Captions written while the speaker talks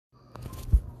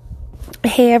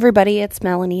Hey everybody, it's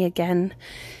Melanie again.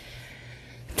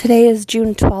 Today is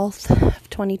June 12th of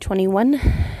 2021,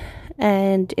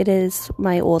 and it is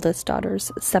my oldest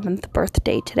daughter's 7th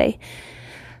birthday today.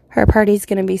 Her party's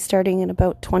going to be starting in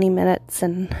about 20 minutes,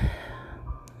 and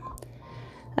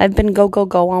I've been go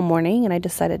all morning, and I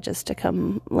decided just to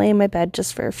come lay in my bed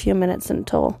just for a few minutes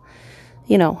until,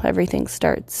 everything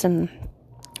starts and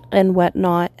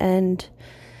whatnot. And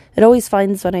it always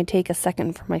finds when I take a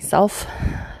second for myself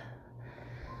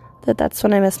that's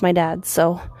when I miss my dad.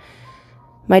 So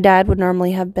my dad would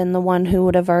normally have been the one who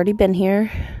would have already been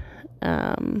here.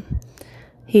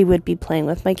 He would be playing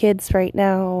with my kids right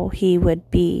now. He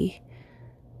would be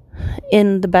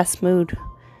in the best mood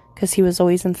because he was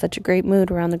always in such a great mood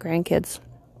around the grandkids.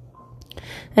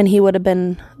 And he would have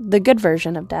been the good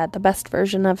version of Dad, the best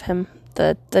version of him,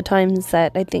 the times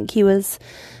that I think he was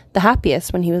the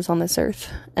happiest when he was on this earth.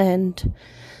 And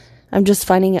I'm just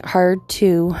finding it hard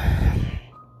to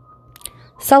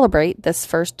celebrate this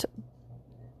first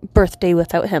birthday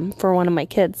without him for one of my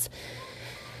kids.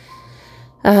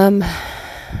 And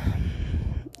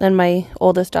my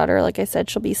oldest daughter, like I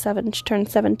said, she'll be 7. She turned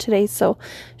 7 today, so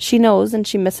she knows and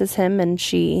she misses him, and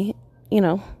she,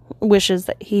 wishes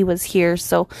that he was here.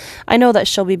 So I know that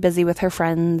she'll be busy with her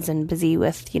friends and busy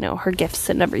with, her gifts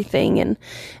and everything. And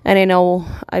I know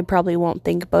I probably won't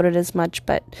think about it as much,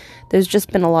 but there's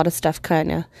just been a lot of stuff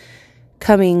kind of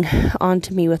coming on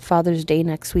to me with Father's Day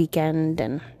next weekend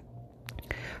and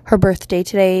her birthday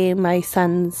today, my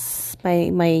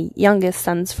youngest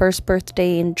son's first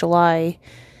birthday in July,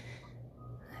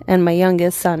 and my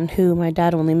youngest son, who my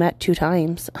dad only met 2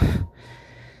 times.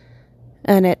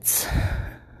 And it's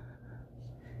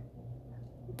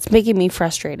making me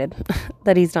frustrated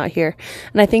that he's not here.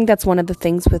 And I think that's one of the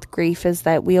things with grief, is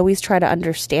that we always try to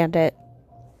understand it.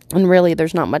 And really,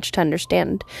 there's not much to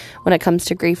understand when it comes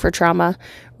to grief or trauma,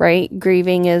 right?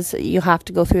 Grieving is, you have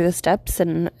to go through the steps,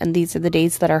 and these are the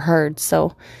days that are hard.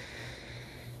 So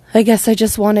I guess I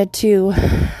just wanted to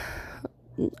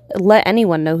let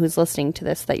anyone know who's listening to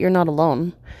this that you're not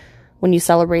alone when you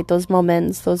celebrate those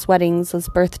moments, those weddings, those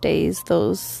birthdays,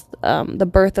 those the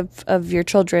birth of your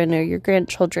children or your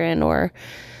grandchildren, or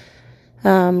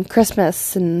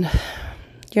Christmas. And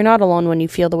you're not alone when you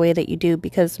feel the way that you do,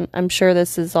 because I'm sure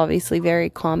this is obviously very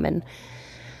common.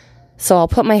 So I'll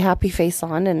put my happy face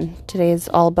on, and today is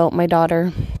all about my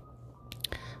daughter.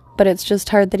 But it's just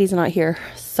hard that he's not here.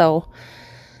 So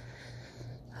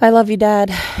I love you,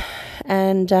 Dad.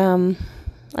 And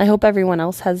I hope everyone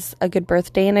else has a good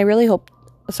birthday. And I really hope,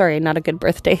 not a good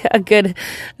birthday, a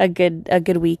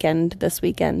good weekend this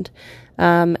weekend.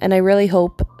 And I really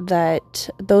hope that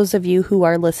those of you who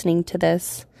are listening to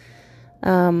this,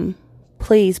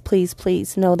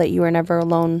 please know that you are never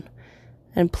alone.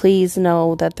 And please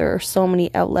know that there are so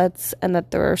many outlets, and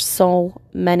that there are so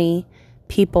many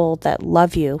people that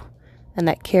love you and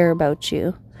that care about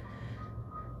you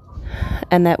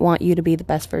and that want you to be the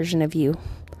best version of you.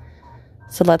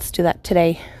 So let's do that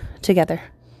today together.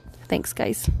 Thanks,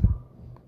 guys.